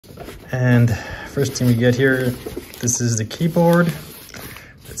And first thing we get here, this is the keyboard.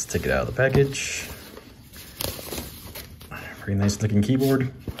 Let's take it out of the package. Pretty nice looking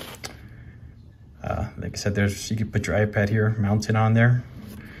keyboard. Like I said, you can put your iPad here, mount it on there.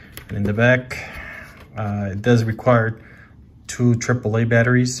 And in the back, it does require 2 AAA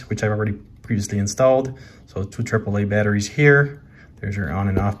batteries, which I've already previously installed. So 2 AAA batteries here. There's your on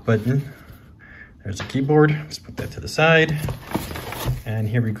and off button. There's the keyboard. Let's put that to the side. And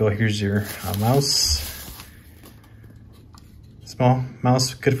here we go. Here's your mouse. Small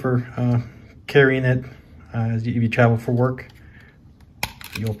mouse, good for carrying it if you travel for work.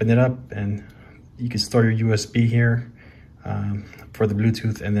 You open it up and you can store your USB here for the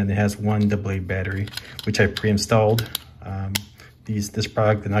Bluetooth, and then it has 1 AA battery, which I pre-installed. This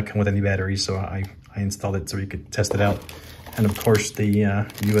product did not come with any batteries, so I installed it so you could test it out. And of course the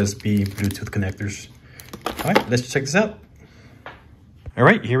USB Bluetooth connectors. All right, let's check this out. All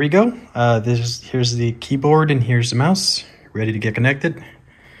right, here we go. Here's the keyboard and here's the mouse, ready to get connected.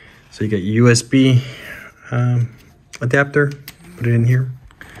 So you got your USB adapter, put it in here.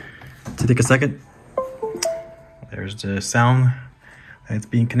 To take a second. There's the sound that's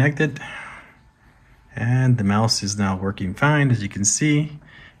being connected. And the mouse is now working fine, as you can see.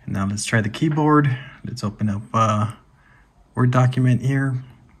 And now let's try the keyboard. Let's open up Word document here.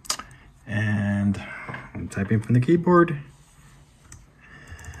 And I'm typing from the keyboard.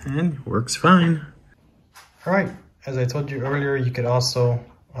 And it works fine. All right, as I told you earlier, you could also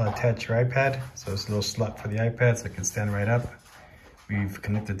attach your iPad. So it's a little slot for the iPad so it can stand right up. We've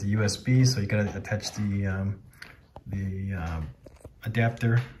connected the USB, so you gotta attach the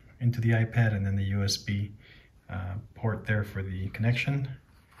adapter into the iPad, and then the USB port there for the connection.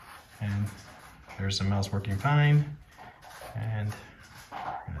 And there's the mouse working fine. And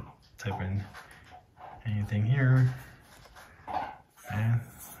I'm gonna type in anything here. And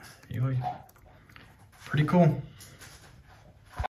anyway, pretty cool.